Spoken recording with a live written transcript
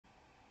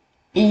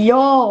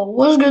Yo,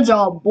 what's good,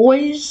 y'all,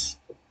 boys?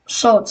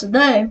 So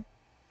today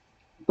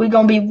we're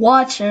gonna be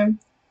watching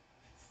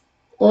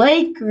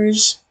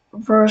Lakers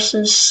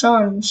versus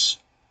Suns.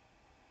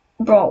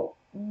 Bro,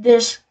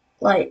 this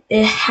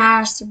it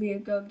has to be a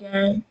good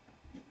game.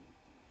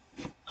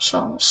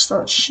 So let's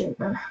start shit,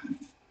 man.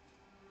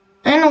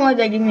 Ain't no way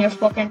they give me a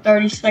fucking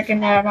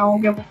 30-second ad. I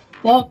don't give a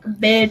fuck,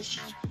 bitch.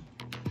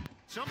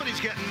 Somebody's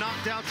getting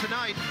knocked out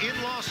tonight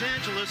in Los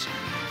Angeles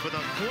for the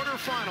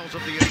quarterfinals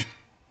of the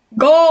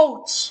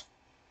GOATs!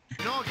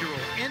 inaugural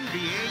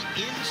NBA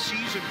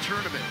in-season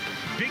tournament.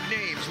 Big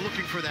names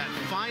looking for that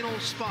final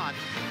spot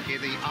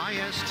in the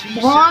IST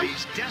BRON?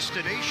 Series.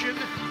 Destination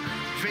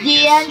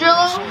Vegas.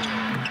 D'Angelo?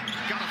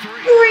 Got a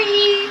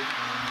Three!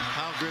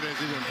 How good has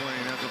he been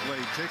playing as of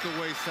late? Take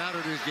away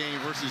Saturday's game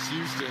versus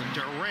Houston.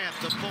 Durant,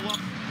 the pull-up.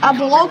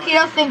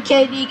 I think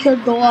KD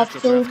could go up too.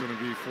 That's going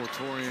to be for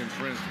Torian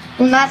Prince.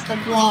 And that's the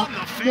block.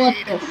 What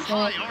the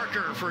fuck?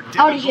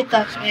 How'd he hit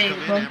that fade,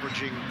 bro?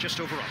 Averaging just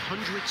over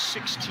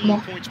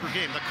 116 points per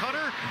game. The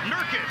cutter,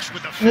 Nurkic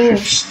with the Oh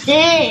finish.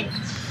 shit!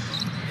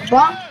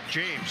 Bro?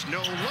 James, no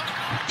look.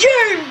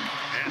 Yeah!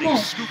 And he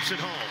scoops it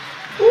home.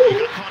 Ooh. He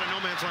got caught in no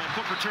man's land.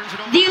 Booker turns it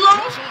over. D-Lo?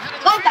 Russell ahead of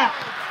the Love that.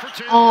 field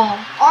for two.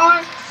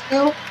 Alright,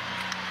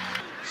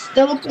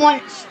 still a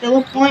point, still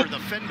a point. Booker,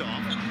 the fend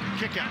off.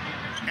 Kick out.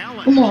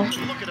 Allen, Come on.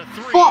 look at a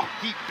three. Fuck.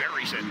 He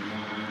buries it.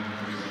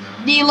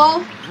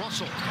 D-Lo?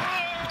 Russell.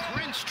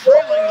 Prince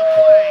trailing the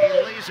play.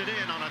 He lays it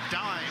in on a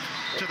dive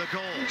to the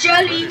goal.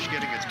 Jelly. British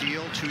getting a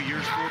deal, 2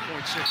 years,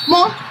 4.6. Come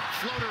on.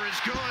 Floater is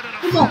good and a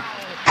Come on.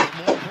 foul. But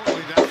more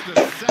importantly, that's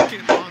the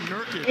second on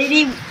Nurkic.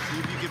 See 80.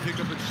 if you can pick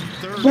up a cheap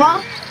third.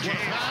 Bro?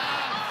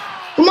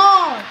 Come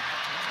on.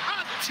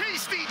 A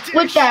tasty dish.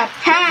 With that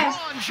pass.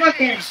 LeBron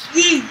Fucking James.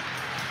 E.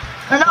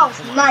 And that was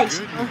nice,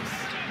 bro.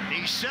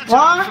 He sets it Bro?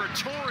 up for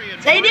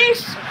Torian Say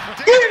Prince. this.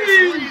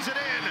 Davis lays it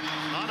in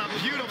on a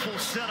beautiful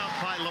setup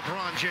by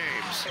LeBron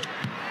James.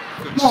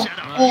 Good Come on.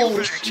 setup. Oh,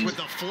 Eubanks shit. with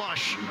the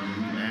flush.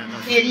 And the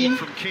KD. feed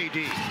from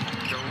KD.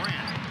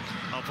 Durant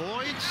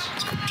avoids,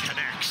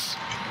 connects.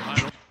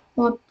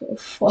 What the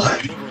fuck?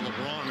 Over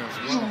LeBron as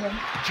well.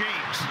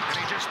 James, and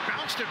he just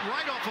bounced it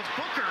right off of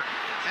Booker.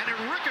 And it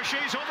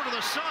ricochets over to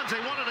the Suns. They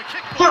wanted a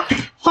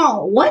kickball. Huh,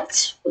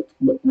 what?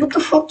 What the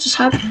fuck just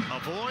happened?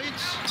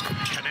 Avoids,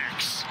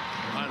 connects.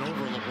 Right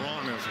over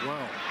LeBron as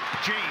well.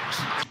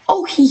 James.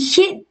 Oh, he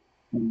hit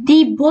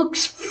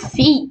D-Book's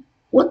feet.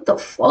 What the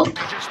fuck? He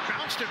just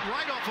bounced it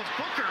right off of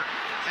Booker,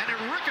 and it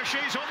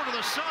ricochets over to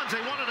the Suns.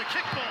 They wanted a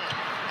kickball.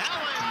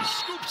 Allen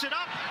scoops it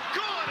up.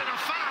 Good, and a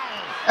foul.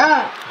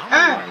 I'm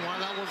wondering why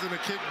that wasn't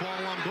a kickball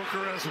on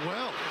Booker as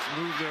well. It's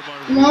moved there by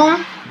Come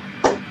on.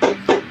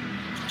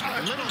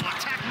 Little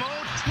attack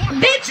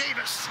mode. Bitch!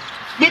 Davis.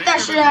 Get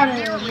that shit out of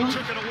here, Nearly bro.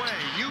 took it away.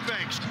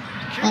 Eubanks.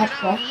 Kick Oh, it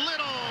fuck. out.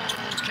 Little.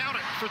 Count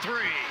it for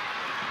three.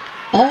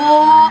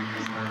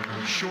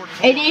 Short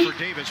pull 80. for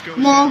Davis. Goes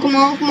Come on, down. come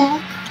on, come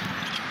on.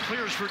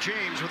 Clears for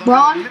James with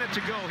BRON? a minute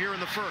to go here in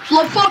the first.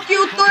 Look, fuck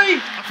you, three.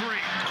 A three.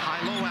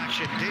 High-low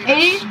action.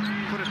 Davis 80.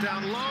 put it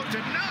down low.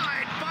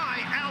 Denied by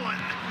Allen.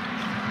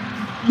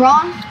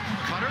 BRON?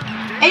 Cutter.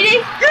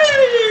 80.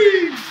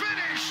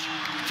 Finish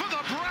for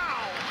the brow.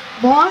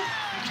 BRON?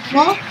 Come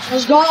on,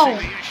 let's go.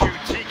 The issue,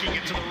 taking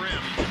it to the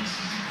rim.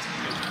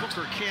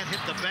 Booker can't hit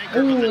the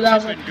banker, Ooh, but the that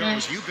was tip-in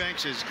nice. goes.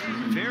 Eubanks is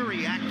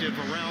very active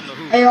around the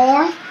hoop.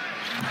 AR?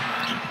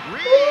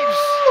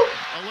 Reeves.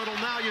 A little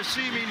now you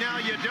see me, now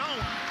you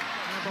don't.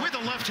 With the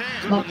left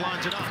hand. Goodwin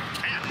lines it up.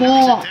 And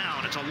knocks it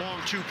down. It's a long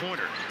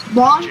two-pointer.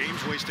 BRON?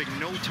 James wasting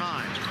no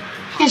time.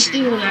 Can't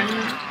steal that.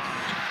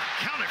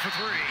 Count it for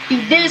three.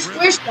 He did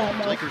switch that,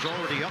 though. Lakers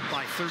already up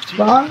by 13.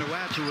 BRON? Trying to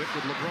add to it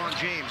with LeBron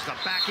James. The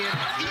back end.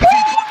 Easy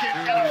bucket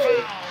and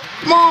a foul.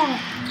 Come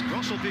on.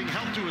 Russell being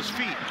held to his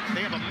feet.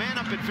 They have a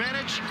man-up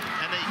advantage,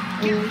 and they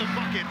get the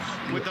bucket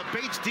with the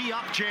Bates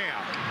D-up jam.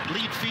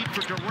 Lead feed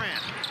for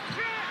Durant.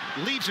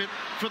 Leaves it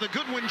for the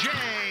Goodwin J.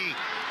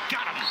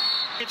 Got him.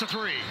 It's a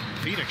three.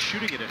 Phoenix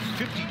shooting it at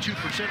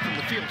 52% from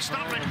the field.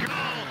 Stop and go.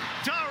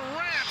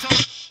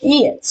 Durant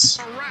Shit.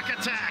 on a rack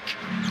attack.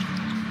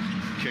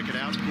 Kick it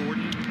out.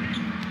 Gordon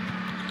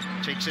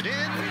takes it in.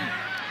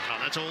 Oh,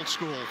 that's old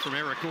school from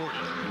Eric Gordon.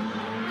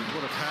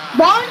 What a pass.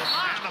 BRON?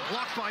 And the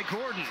block by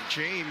Gordon.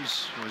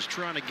 James was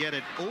trying to get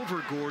it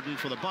over Gordon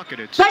for the bucket.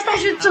 It's Pass that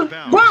shit out to of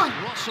bounds. BRON.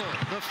 Russell,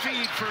 the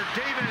feed for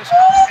Davis.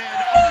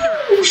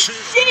 Oh, And under.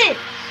 shit.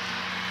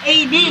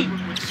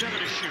 AD. With 7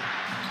 to shoot.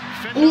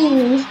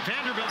 Ooh.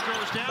 Vanderbilt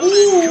goes down.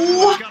 Ooh.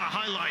 Goodwin's got a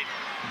highlight.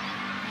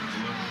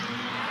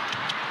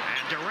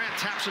 And Durant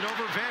taps it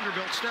over.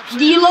 Vanderbilt steps in.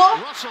 D-Lo?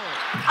 Russell.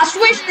 I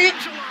switched it.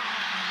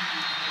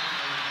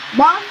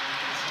 BRON?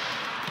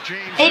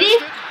 James 80?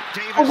 missed it.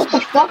 Davis Oh, what the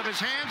knocked out fuck? of his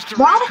hands.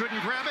 BRON? Durant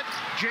couldn't grab it.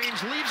 James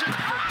leaves it.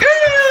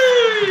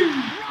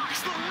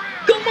 Rocks the rim.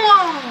 Come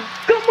on.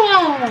 Come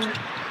on.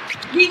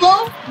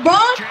 D-Lo?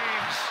 BRON?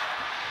 James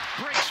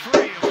breaks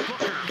free of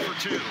Booker for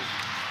two.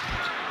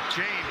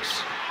 James,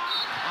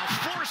 a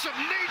force of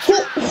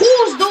nature.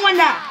 Who's doing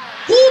that?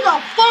 Who the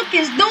fuck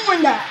is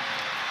doing that?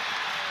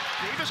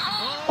 Davis.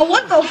 Oh,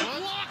 what the?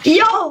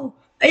 Yo.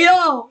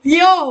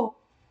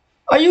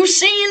 Are you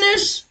seeing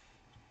this?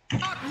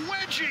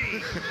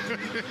 Wedgie.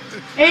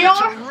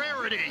 AR?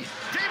 Rarity.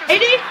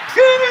 80?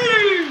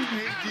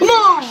 Come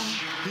on!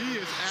 He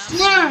is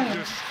Slam!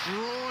 absolutely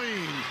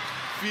destroying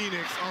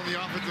Phoenix on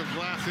the offensive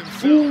glass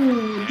himself. Ooh,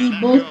 And that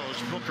D-book.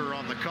 goes Booker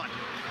on the cut.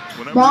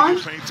 Whenever BRON?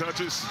 we get paint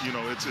touches, you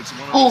know, it's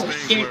one of Oh those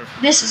things shit, where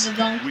this is a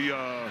dunk. we,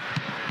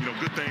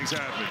 good things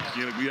happen.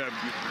 You know, we have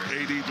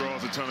AD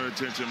draws a ton of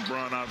attention.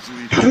 BRON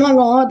obviously I'm not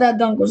gonna lie, that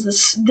dunk was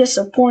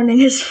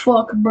disappointing as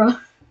fuck, bro.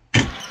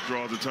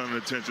 draws a ton of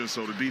attention,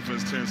 so the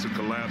defense tends to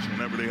collapse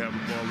whenever they have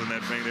the ball in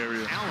that paint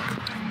area. Allen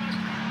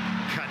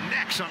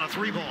connects on a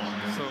 3-ball.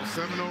 So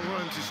 7-0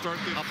 run to start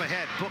this. Up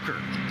ahead,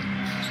 Booker.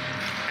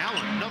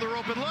 Allen, another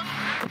open look.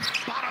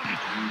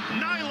 Bottom.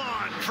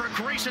 Nylon for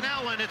Grayson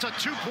Allen. It's a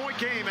 2-point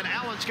game, and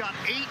Allen's got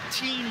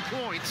 18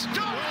 points.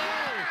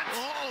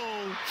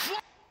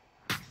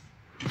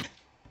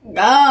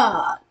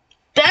 God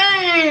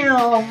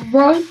damn,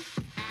 bro.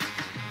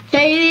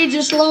 KD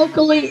just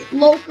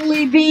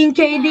locally being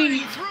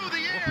KD. Through the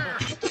air.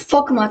 What the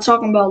fuck am I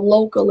talking about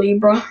locally,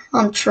 bro?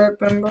 I'm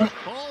tripping, bro.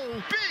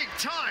 Oh, big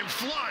time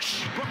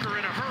flush. Booker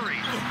in a hurry.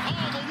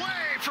 All the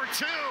way for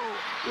 2.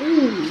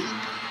 Ooh.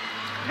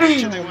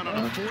 They Damn, went on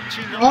a bro.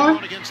 14-0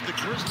 run against the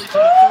Grizzlies in the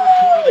third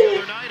quarter the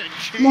other night, and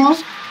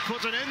James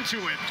puts an end to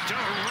it.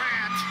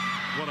 Durant.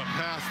 What a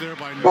pass there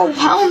by Bro,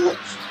 how much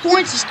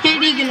points is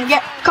KD gonna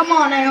get? Come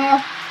on,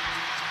 AR.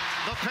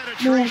 The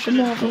penetration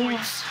Come on, and come on.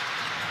 points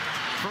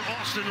for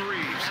Austin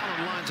Reeves.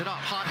 Allen lines it up.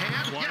 Hot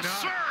hand. Why Yes, not?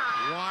 sir.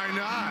 Why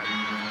not?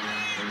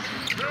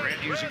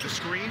 Durant using the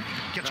screen.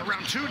 Gets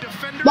around 2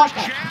 defenders. Block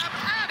Jab. that.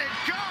 And it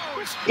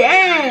goes.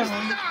 Damn. It's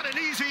not an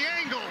easy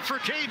angle for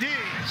KD.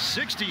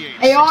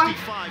 68-65 AR.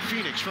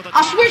 Phoenix for the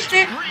I tie. switched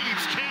it.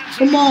 Reeves can't.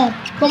 Come on,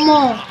 come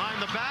on.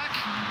 Behind the back.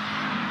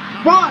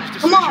 Not BRON, a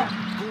nice come on. decision.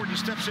 Gordon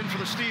steps in for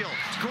the steal.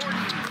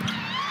 Gordon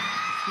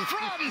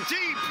from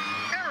deep.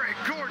 Eric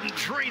Gordon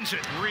drains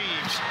it.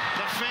 Reeves,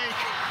 the fake.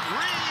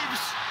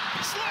 Reeves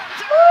slammed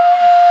down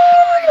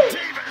by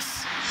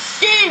Davis.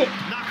 Shit.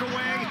 Knock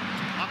away.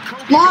 A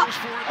Kobe What? goes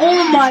for it. Oh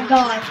Reeves my retrieves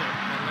God.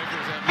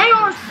 it.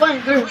 AR's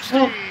playing good. Christie.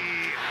 Oh,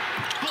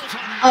 Bulls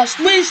on. I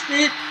switched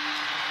it.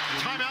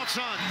 Timeout,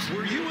 Suns.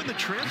 Were you in the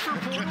transfer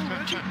portal,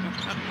 Reggie?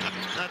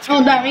 That's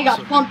Oh, damn, he got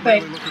awesome. pump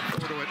fake. Really looking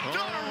forward to it.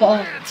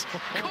 Durant,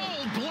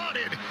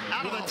 cold-blooded,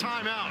 out of the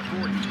timeout.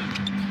 Gordon,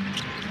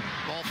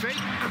 ball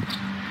fake.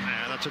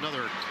 And that's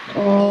another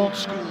old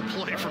school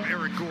play from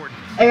Eric Gordon.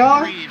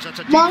 AR. Reeves, that's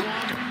a deep Come on. one.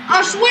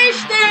 I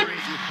switched it.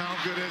 Crazy. How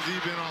good has he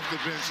been off the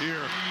bench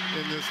here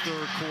in this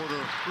third quarter?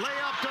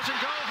 Layup doesn't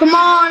go. Come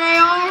on,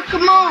 AR.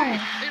 Come on.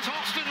 It's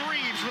Austin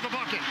Reeves with a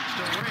bucket.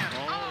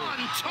 Durant on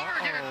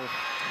target.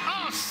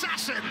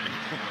 Assassin.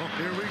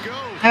 Here we go.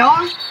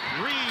 AR.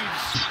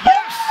 Reeves.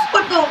 Yes.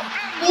 What the?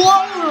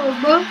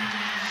 Whoa, bro.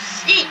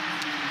 Shit.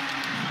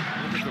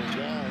 Look at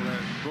the wall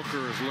that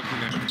Booker is looking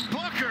at.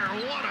 Booker,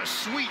 what a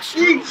sweet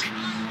stroke.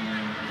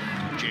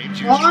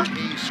 James What?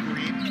 using a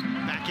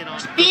screen. Back in on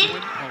Speed?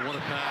 Goodwin. Oh, what a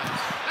pass.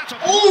 That's a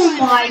Oh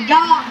my feed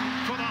God.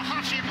 for the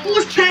Hashimura Who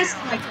was jam.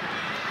 passing like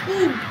that?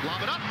 Ooh.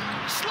 Lob it up.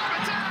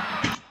 Slam it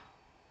down.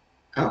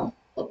 Oh,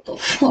 what the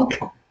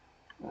fuck?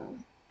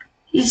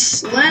 He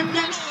slammed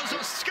that shit. Was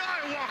a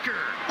Skywalker.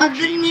 I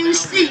didn't even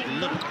see.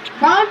 Little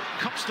Bro?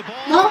 cups the ball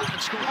No?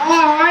 and scores.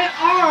 Alright,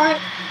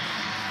 alright.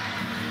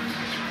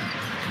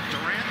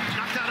 Durant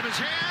knocked out of his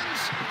hands,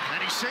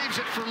 and he saves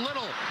it for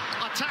Little.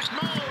 Attack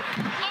mode.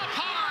 Up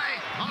high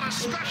on a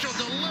special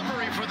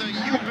delivery for the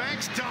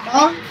Eubanks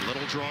dunk.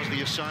 Little draws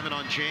the assignment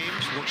on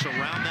James, works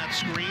around that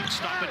screen,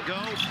 stop and go.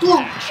 Whoa.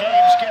 And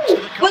James gets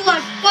to the We're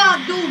like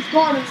cup. 5 dudes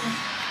guarding him.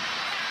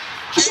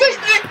 I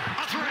switched it.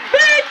 A three.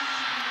 Bitch!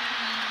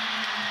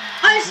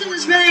 Ice in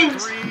his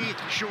veins. 3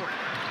 short.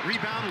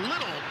 Rebound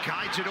Little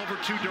guides it over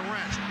to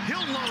Durant.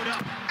 He'll load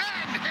up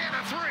and hit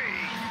a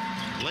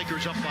 3.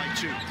 Lakers up by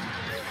 2.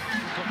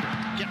 Booker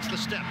gets the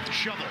step,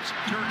 shovels.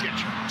 Nurkic,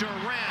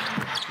 Durant,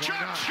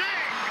 cha-ching!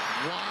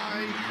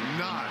 Why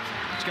not?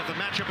 He's got the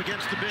matchup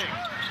against the big.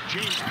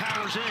 James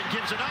powers in,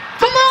 gives it up.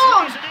 Come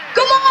on! Throws it in.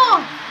 Come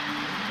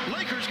on!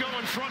 Lakers go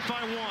in front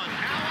by 1.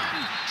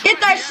 Allen Get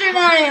that shit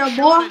out of here,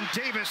 boy. and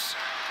Davis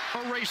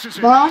erases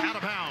it BRON? out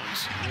of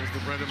bounds. Here's the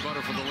bread and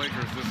butter for the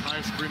Lakers. This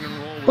high screen and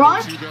roll with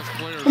BRON? the 2 best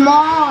players. Come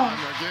on.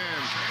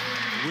 Again,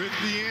 with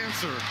the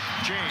answer.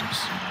 James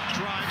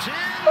drives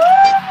in.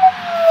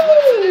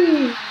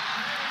 Woo!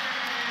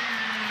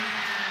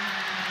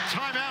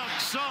 Timeout,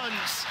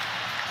 Suns.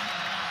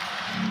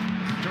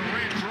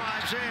 Durant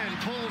drives in,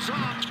 pulls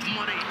up,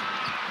 money.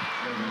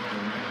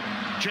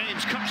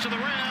 James comes to the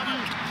rim,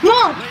 Come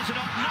on! lays it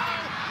up,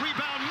 no.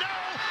 Rebound, no.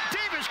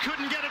 Davis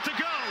couldn't get it to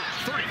go.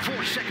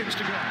 34 seconds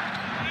to go.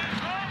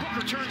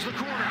 Booker turns the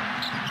corner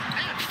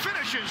and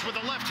finishes with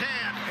the left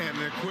hand. And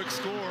the quick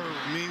score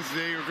means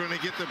they are going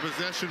to get the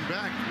possession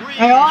back. Reeves.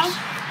 AR?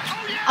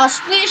 Oh, yeah. I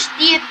switched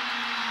it.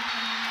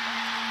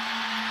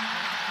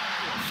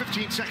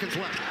 15 seconds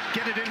left.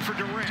 Get it in for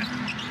Durant.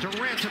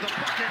 Durant to the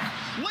bucket.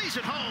 Lays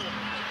it home.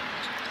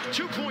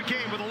 2-point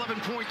game with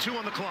 11.2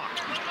 on the clock.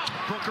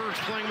 Booker is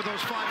playing with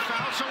those 5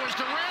 fouls. So is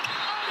Durant.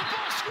 Oh, the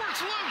ball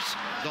squirts loose.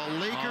 The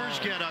Lakers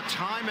get a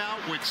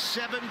timeout with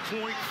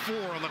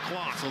 7.4 on the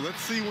clock. So let's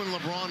see when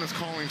LeBron is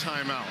calling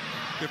timeout.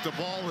 If the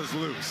ball is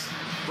loose.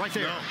 Right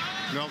there.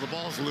 No, the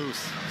ball's loose.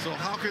 So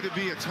how could it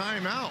be a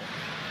timeout?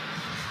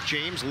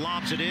 James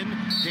lobs it in.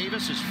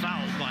 Davis is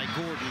fouled by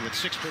Gordon with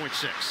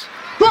 6.6.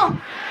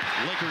 Boom!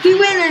 We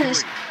winning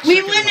this.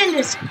 We winning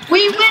this.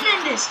 We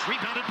winning this.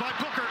 Rebounded by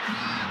Booker.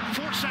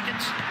 4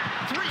 seconds.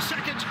 3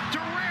 seconds.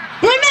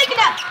 Durant. We making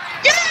that.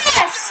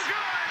 Yes!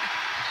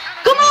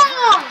 Come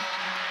on!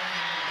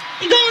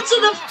 You going to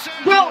the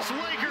bro?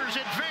 Lakers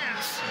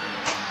advance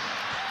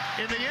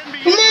in the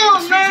NBA Come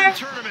on, man.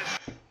 tournament.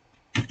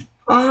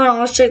 Oh, hold on,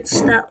 let's check the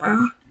stat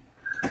line.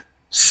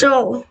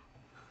 So,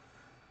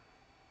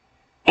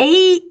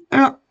 AD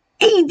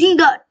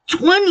got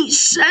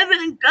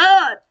 27.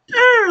 God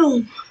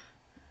damn.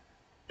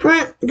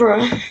 Brent,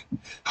 bro.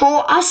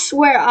 Oh, I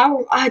swear,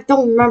 I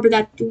don't remember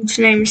that dude's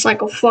name. It's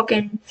like a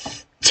fucking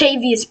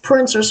Tavius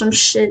Prince or some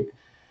shit.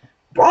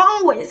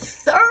 Bro, with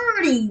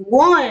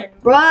 31,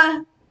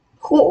 bruh.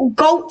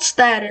 GOAT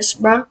status,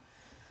 bruh.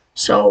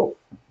 So,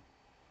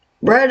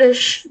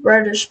 Reddish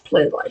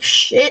played like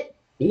shit.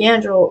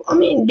 D'Angelo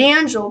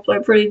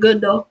played pretty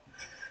good, though.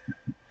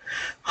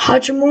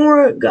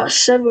 Hachimura got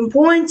 7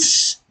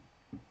 points.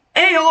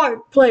 AR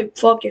played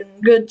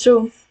fucking good,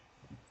 too.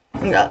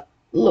 Got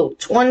a little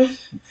 20.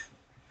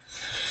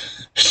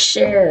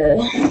 Shit.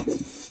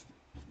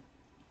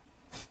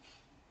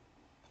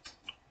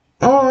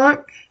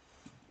 Alright.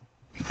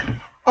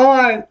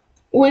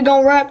 We're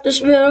gonna wrap this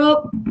video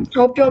up.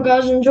 Hope y'all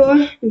guys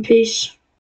enjoy. And peace.